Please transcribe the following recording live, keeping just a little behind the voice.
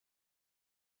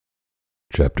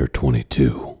Chapter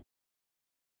 22.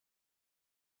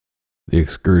 The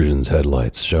excursion's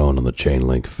headlights shone on the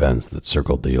chain-link fence that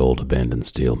circled the old abandoned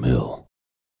steel mill.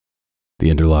 The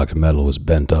interlocked metal was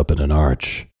bent up in an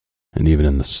arch, and even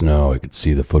in the snow I could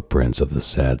see the footprints of the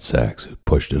sad sacks who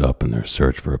pushed it up in their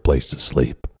search for a place to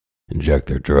sleep, inject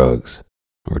their drugs,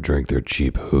 or drink their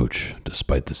cheap hooch,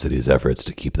 despite the city's efforts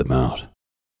to keep them out.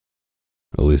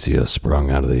 Alicia sprung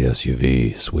out of the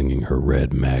SUV, swinging her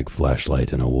red mag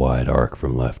flashlight in a wide arc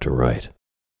from left to right.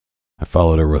 I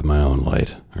followed her with my own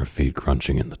light, her feet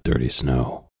crunching in the dirty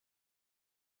snow.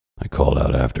 I called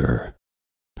out after her,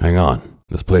 "Hang on,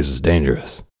 this place is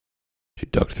dangerous." She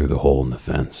ducked through the hole in the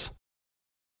fence.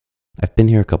 "I've been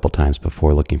here a couple times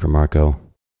before looking for Marco.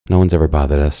 No one's ever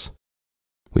bothered us.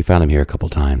 We found him here a couple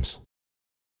times."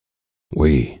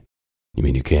 "We? You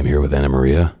mean you came here with Anna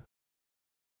Maria?"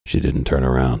 She didn't turn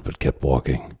around, but kept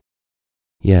walking.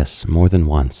 "Yes, more than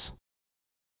once."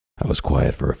 I was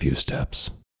quiet for a few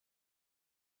steps.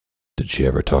 "Did she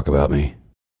ever talk about me?"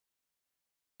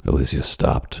 Alicia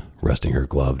stopped, resting her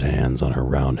gloved hands on her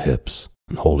round hips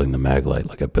and holding the maglite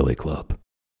like a billy club.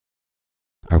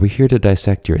 "Are we here to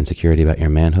dissect your insecurity about your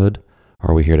manhood,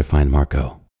 or are we here to find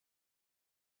Marco?"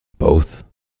 "Both?"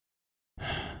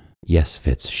 "Yes,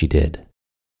 Fitz, she did."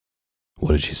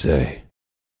 "What did she say?"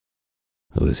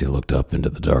 Alicia looked up into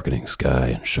the darkening sky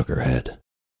and shook her head.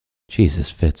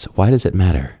 "Jesus, Fitz, why does it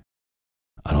matter?"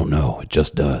 "I don't know, it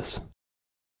just does."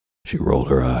 She rolled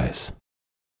her eyes.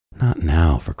 "Not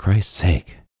now, for Christ's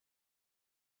sake."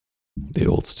 The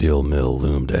old steel mill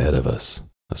loomed ahead of us,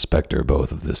 a specter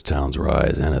both of this town's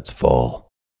rise and its fall.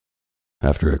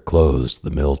 After it closed, the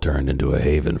mill turned into a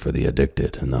haven for the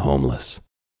addicted and the homeless,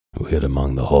 who hid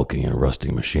among the hulking and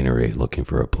rusting machinery looking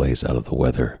for a place out of the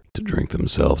weather to drink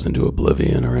themselves into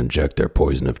oblivion or inject their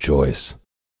poison of choice,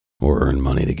 or earn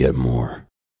money to get more.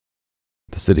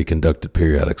 The city conducted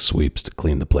periodic sweeps to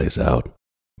clean the place out,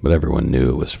 but everyone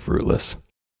knew it was fruitless.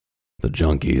 The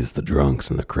junkies, the drunks,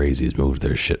 and the crazies moved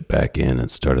their shit back in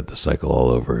and started the cycle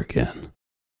all over again.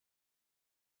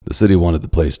 The city wanted the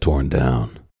place torn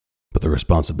down, but the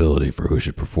responsibility for who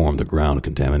should perform the ground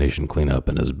contamination cleanup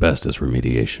and asbestos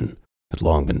remediation had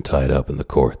long been tied up in the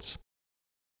courts.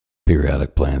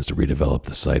 Periodic plans to redevelop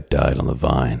the site died on the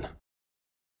vine.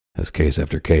 As case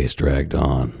after case dragged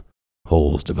on,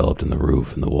 holes developed in the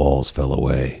roof and the walls fell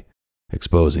away,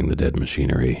 exposing the dead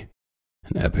machinery,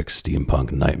 an epic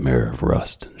steampunk nightmare of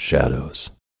rust and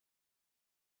shadows.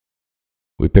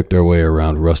 We picked our way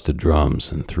around rusted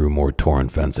drums and through more torn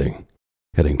fencing,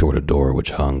 heading toward a door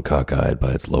which hung cockeyed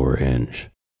by its lower hinge.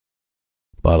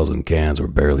 Bottles and cans were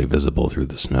barely visible through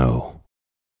the snow.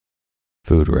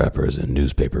 Food wrappers and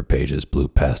newspaper pages blew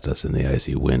past us in the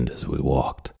icy wind as we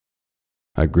walked.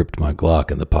 I gripped my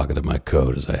Glock in the pocket of my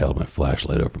coat as I held my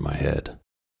flashlight over my head.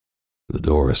 The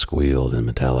door squealed in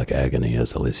metallic agony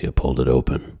as Alicia pulled it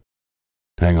open.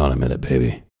 "Hang on a minute,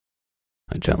 baby."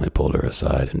 I gently pulled her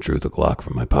aside and drew the Glock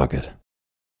from my pocket.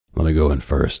 "Let me go in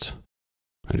first.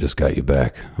 I just got you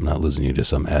back. I'm not losing you to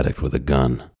some addict with a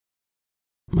gun."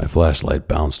 My flashlight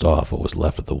bounced off what was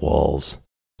left of the walls,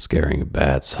 scaring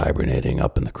bats hibernating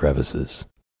up in the crevices.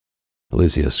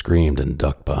 Alicia screamed and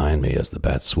ducked behind me as the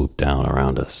bats swooped down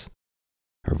around us.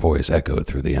 Her voice echoed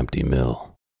through the empty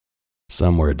mill.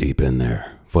 Somewhere deep in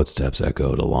there, footsteps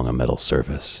echoed along a metal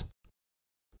surface.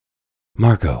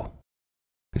 "Marco!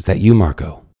 Is that you,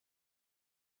 Marco?"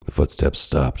 The footsteps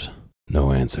stopped.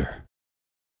 No answer.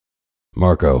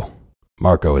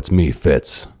 Marco, it's me,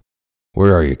 Fitz.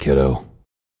 Where are you, kiddo?"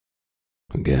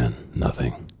 Again,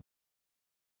 nothing.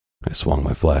 I swung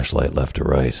my flashlight left to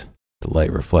right, the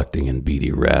light reflecting in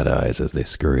beady rat eyes as they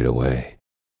scurried away.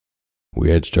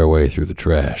 We edged our way through the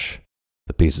trash,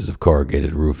 the pieces of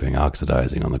corrugated roofing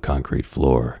oxidizing on the concrete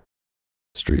floor.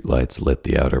 Street lights lit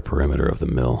the outer perimeter of the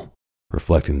mill,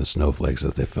 reflecting the snowflakes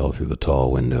as they fell through the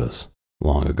tall windows,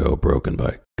 long ago broken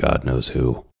by God knows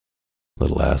who.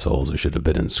 Little assholes who should have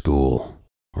been in school,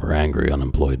 or angry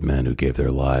unemployed men who gave their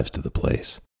lives to the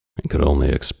place and could only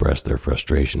express their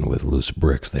frustration with loose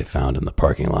bricks they found in the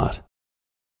parking lot.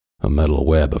 A metal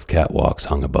web of catwalks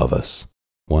hung above us,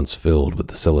 once filled with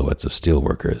the silhouettes of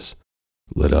steelworkers,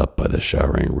 lit up by the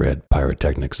showering red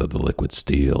pyrotechnics of the liquid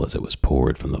steel as it was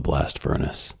poured from the blast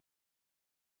furnace.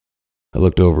 I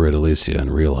looked over at Alicia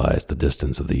and realized the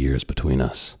distance of the years between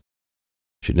us.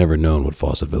 She'd never known what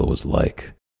Fawcettville was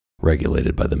like,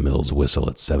 regulated by the mill's whistle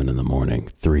at 7 in the morning,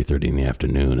 3:30 in the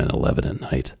afternoon, and 11 at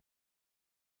night.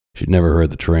 She'd never heard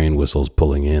the train whistles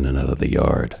pulling in and out of the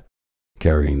yard,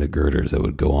 carrying the girders that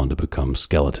would go on to become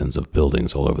skeletons of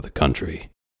buildings all over the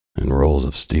country, and rolls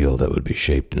of steel that would be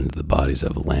shaped into the bodies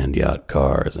of land yacht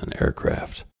cars and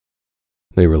aircraft.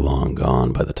 They were long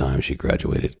gone by the time she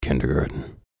graduated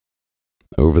kindergarten.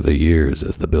 Over the years,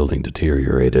 as the building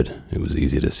deteriorated, it was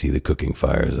easy to see the cooking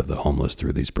fires of the homeless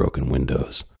through these broken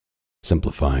windows,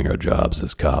 simplifying our jobs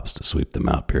as cops to sweep them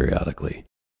out periodically.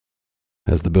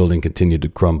 As the building continued to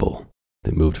crumble,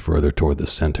 they moved further toward the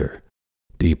center,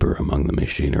 deeper among the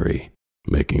machinery,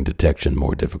 making detection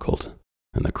more difficult,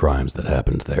 and the crimes that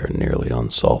happened there nearly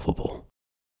unsolvable.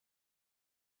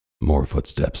 More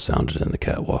footsteps sounded in the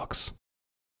catwalks.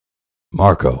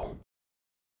 Marco!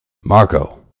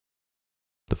 Marco!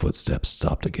 The footsteps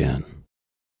stopped again.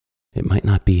 It might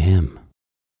not be him.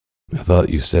 I thought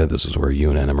you said this was where you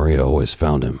and Anna Maria always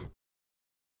found him.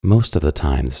 Most of the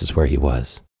time, this is where he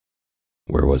was.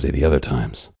 Where was he the other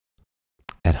times?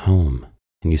 At home,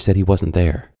 and you said he wasn't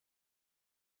there.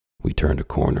 We turned a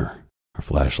corner, our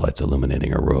flashlights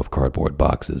illuminating a row of cardboard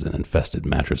boxes and infested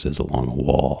mattresses along a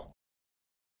wall.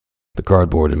 The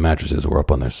cardboard and mattresses were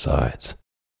up on their sides,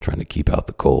 trying to keep out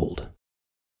the cold.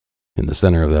 In the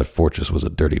center of that fortress was a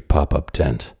dirty pop-up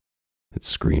tent, its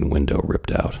screen window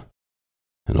ripped out.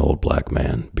 An old black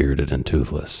man, bearded and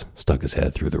toothless, stuck his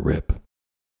head through the rip.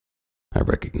 I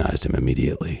recognized him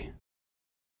immediately.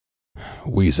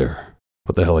 Weezer,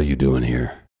 what the hell are you doing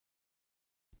here?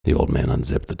 The old man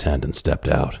unzipped the tent and stepped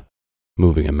out,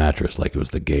 moving a mattress like it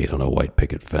was the gate on a white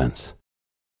picket fence.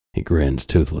 He grinned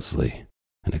toothlessly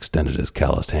and extended his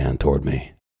calloused hand toward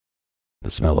me. The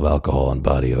smell of alcohol and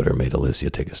body odor made Alicia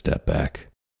take a step back.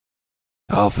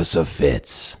 Officer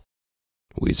Fitz.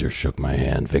 Weezer shook my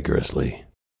hand vigorously.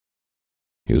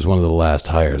 He was one of the last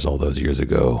hires all those years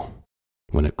ago.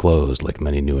 When it closed, like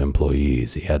many new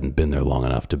employees, he hadn't been there long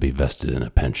enough to be vested in a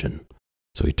pension,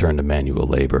 so he turned to manual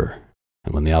labor,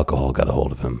 and when the alcohol got a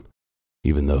hold of him,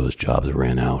 even those jobs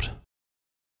ran out.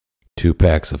 2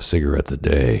 packs of cigarettes a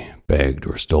day, bagged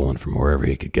or stolen from wherever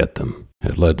he could get them,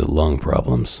 had led to lung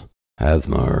problems.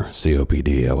 Asthma or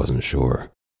COPD, I wasn't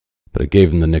sure, but it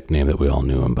gave him the nickname that we all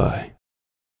knew him by.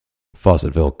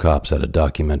 Fawcettville cops had a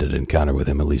documented encounter with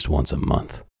him at least once a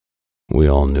month. We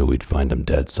all knew we'd find him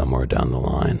dead somewhere down the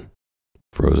line,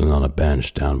 frozen on a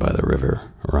bench down by the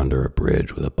river or under a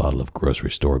bridge with a bottle of grocery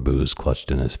store booze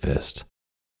clutched in his fist.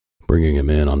 Bringing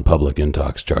him in on public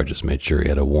intox charges made sure he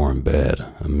had a warm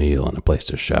bed, a meal, and a place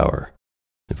to shower,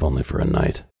 if only for a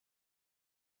night.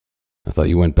 I thought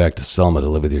you went back to Selma to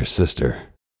live with your sister.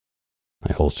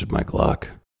 I holstered my Glock.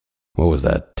 What was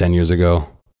that, 10 years ago?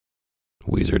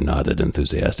 Weezer nodded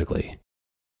enthusiastically.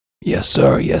 Yes,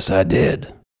 sir, yes, I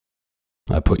did.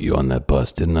 I put you on that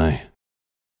bus, didn't I?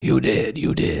 You did.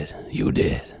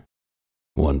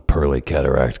 One pearly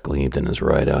cataract gleamed in his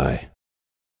right eye.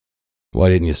 Why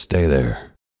didn't you stay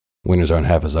there? Winters aren't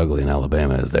half as ugly in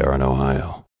Alabama as they are in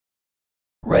Ohio.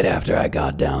 Right after I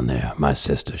got down there, my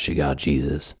sister, she got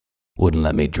Jesus. Wouldn't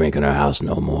let me drink in her house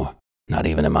no more, not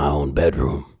even in my own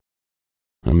bedroom.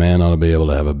 A man ought to be able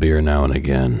to have a beer now and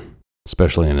again,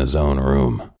 especially in his own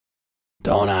room.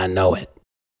 Don't I know it?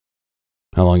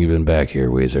 How long you been back here,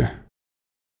 Weezer?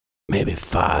 Maybe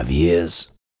 5 years.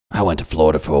 I went to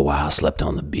Florida for a while, slept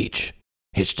on the beach,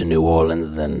 hitched to New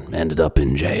Orleans, then ended up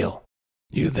in jail.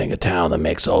 You'd think a town that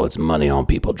makes all its money on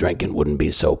people drinking wouldn't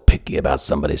be so picky about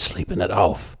somebody sleeping it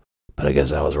off, but I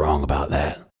guess I was wrong about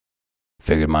that.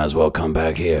 Figured might as well come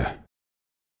back here.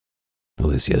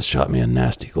 Alicia shot me a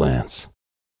nasty glance.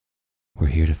 We're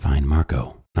here to find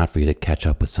Marco, not for you to catch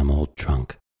up with some old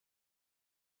drunk.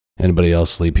 Anybody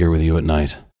else sleep here with you at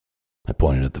night? I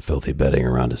pointed at the filthy bedding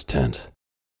around his tent.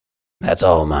 That's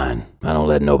all mine. I don't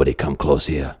let nobody come close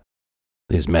here.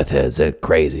 These meth heads, they're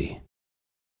crazy.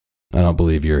 I don't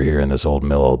believe you're here in this old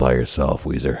mill all by yourself,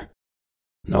 Weezer.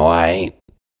 No, I ain't.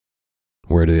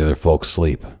 Where do the other folks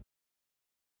sleep?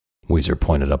 Weezer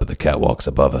pointed up at the catwalks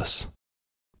above us.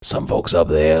 Some folks up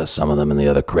there, some of them in the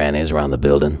other crannies around the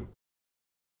building.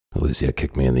 Alicia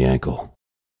kicked me in the ankle.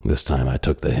 This time I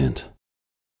took the hint.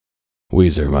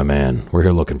 Weezer, my man, we're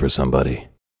here looking for somebody.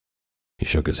 He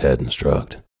shook his head and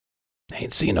shrugged.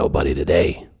 Ain't seen nobody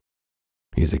today.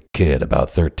 He's a kid, about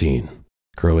 13.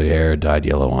 Curly hair, dyed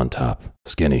yellow on top.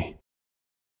 Skinny.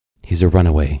 He's a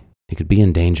runaway. He could be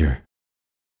in danger.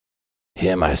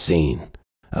 Him I seen.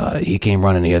 He came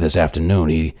running here this afternoon.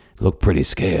 He looked pretty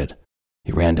scared.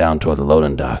 He ran down toward the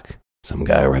loading dock. Some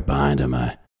guy right behind him.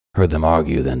 I heard them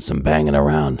argue, then some banging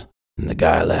around, and the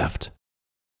guy left.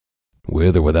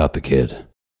 With or without the kid?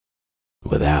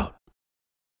 Without.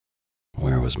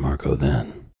 Where was Marco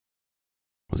then?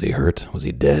 Was he hurt? Was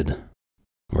he dead?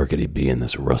 Where could he be in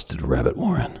this rusted rabbit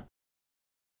warren?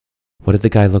 What did the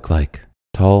guy look like?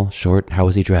 Tall, short, how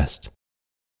was he dressed?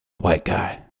 White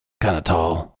guy. Kinda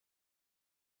tall.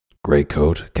 Gray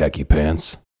coat, khaki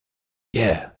pants.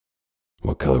 Yeah.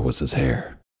 What color was his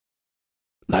hair?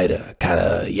 Lighter,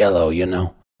 kinda yellow, you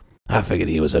know. I figured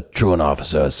he was a truant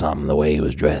officer or something the way he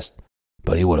was dressed,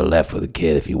 but he would have left with the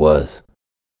kid if he was.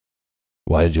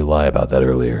 Why did you lie about that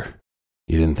earlier?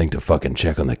 You didn't think to fucking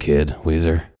check on the kid,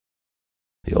 Weezer?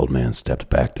 The old man stepped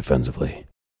back defensively.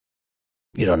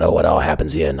 You don't know what all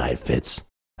happens here at night, Fitz.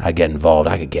 I get involved,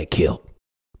 I could get killed.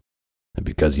 And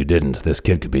because you didn't, this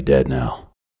kid could be dead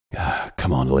now.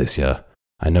 Come on, Alicia.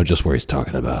 I know just where he's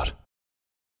talking about.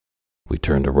 We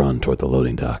turned to run toward the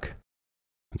loading dock.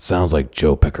 It sounds like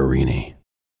Joe Pecorini.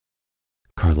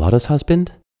 Carlotta's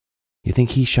husband? You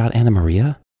think he shot Anna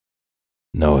Maria?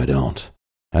 No, I don't.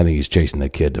 I think he's chasing the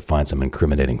kid to find some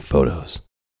incriminating photos.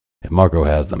 If Marco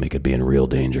has them, he could be in real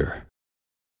danger.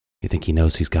 You think he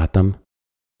knows he's got them?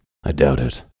 I doubt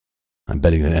it. I'm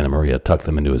betting that Anna Maria tucked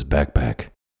them into his backpack,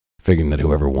 figuring that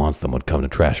whoever wants them would come to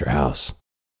trash her house.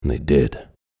 And they did.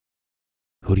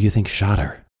 Who do you think shot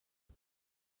her?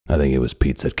 I think it was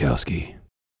Pete Zetkowski.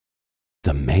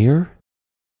 The mayor?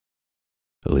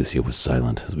 Alicia was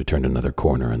silent as we turned another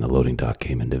corner and the loading dock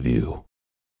came into view.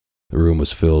 The room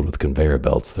was filled with conveyor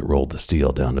belts that rolled the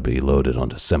steel down to be loaded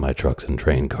onto semi-trucks and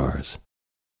train cars.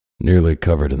 Nearly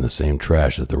covered in the same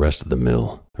trash as the rest of the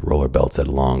mill, the roller belts had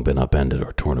long been upended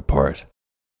or torn apart.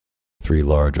 3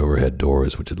 large overhead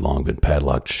doors, which had long been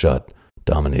padlocked shut,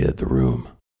 dominated the room.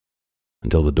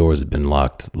 Until the doors had been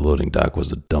locked, the loading dock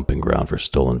was a dumping ground for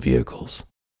stolen vehicles.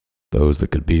 Those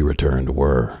that could be returned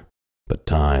were, but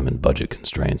time and budget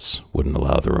constraints wouldn't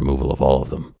allow the removal of all of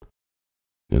them.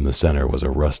 In the center was a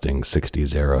rusting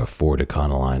 60s-era Ford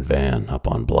Econoline van up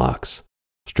on blocks,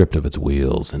 stripped of its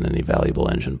wheels and any valuable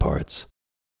engine parts.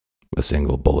 A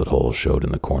single bullet hole showed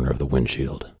in the corner of the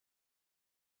windshield.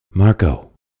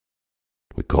 Marco!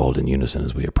 We called in unison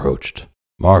as we approached.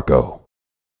 Marco!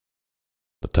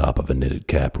 The top of a knitted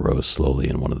cap rose slowly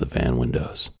in one of the van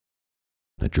windows.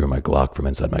 I drew my Glock from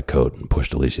inside my coat and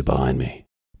pushed Alicia behind me,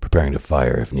 preparing to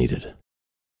fire if needed.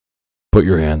 Put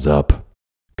your hands up.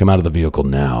 Come out of the vehicle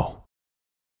now.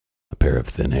 A pair of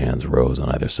thin hands rose on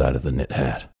either side of the knit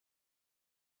hat.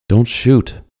 Don't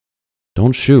shoot.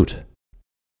 Don't shoot.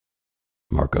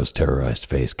 Marco's terrorized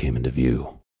face came into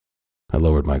view. I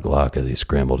lowered my Glock as he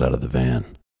scrambled out of the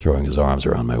van, throwing his arms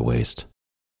around my waist.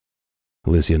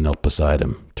 Alicia knelt beside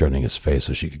him, turning his face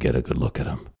so she could get a good look at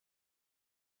him.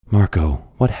 Marco,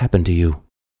 what happened to you?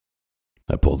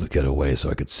 I pulled the kid away so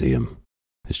I could see him.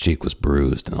 His cheek was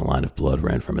bruised and a line of blood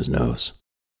ran from his nose.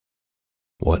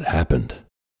 What happened?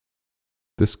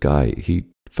 This guy, he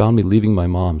found me leaving my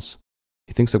mom's.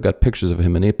 He thinks I've got pictures of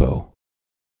him in Ipo.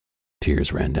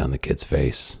 Tears ran down the kid's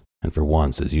face, and for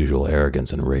once his usual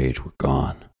arrogance and rage were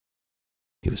gone.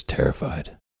 He was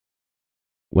terrified.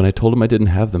 When I told him I didn't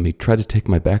have them, he tried to take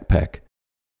my backpack.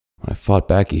 When I fought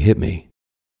back, he hit me.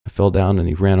 I fell down and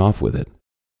he ran off with it.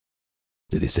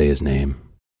 Did he say his name?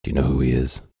 Do you know who he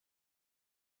is?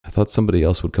 I thought somebody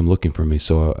else would come looking for me,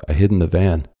 so I hid in the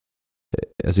van.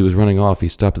 As he was running off, he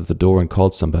stopped at the door and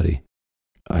called somebody.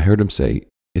 I heard him say,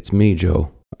 "It's me,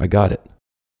 Joe. I got it."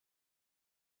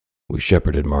 We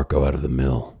shepherded Marco out of the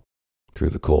mill,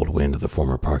 through the cold wind of the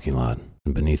former parking lot,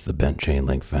 and beneath the bent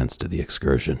chain-link fence to the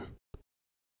excursion.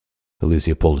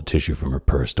 Alicia pulled a tissue from her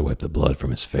purse to wipe the blood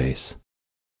from his face.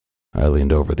 I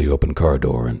leaned over the open car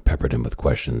door and peppered him with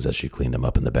questions as she cleaned him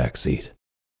up in the back seat.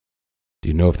 Do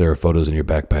you know if there are photos in your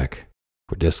backpack,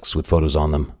 or discs with photos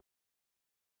on them?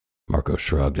 Marco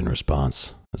shrugged in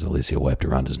response as Alicia wiped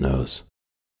around his nose.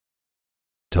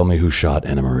 Tell me who shot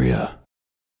Anna Maria.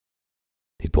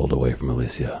 He pulled away from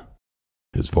Alicia.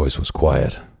 His voice was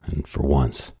quiet, and for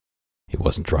once, he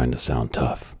wasn't trying to sound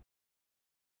tough.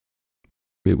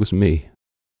 It was me.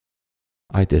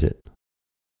 I did it.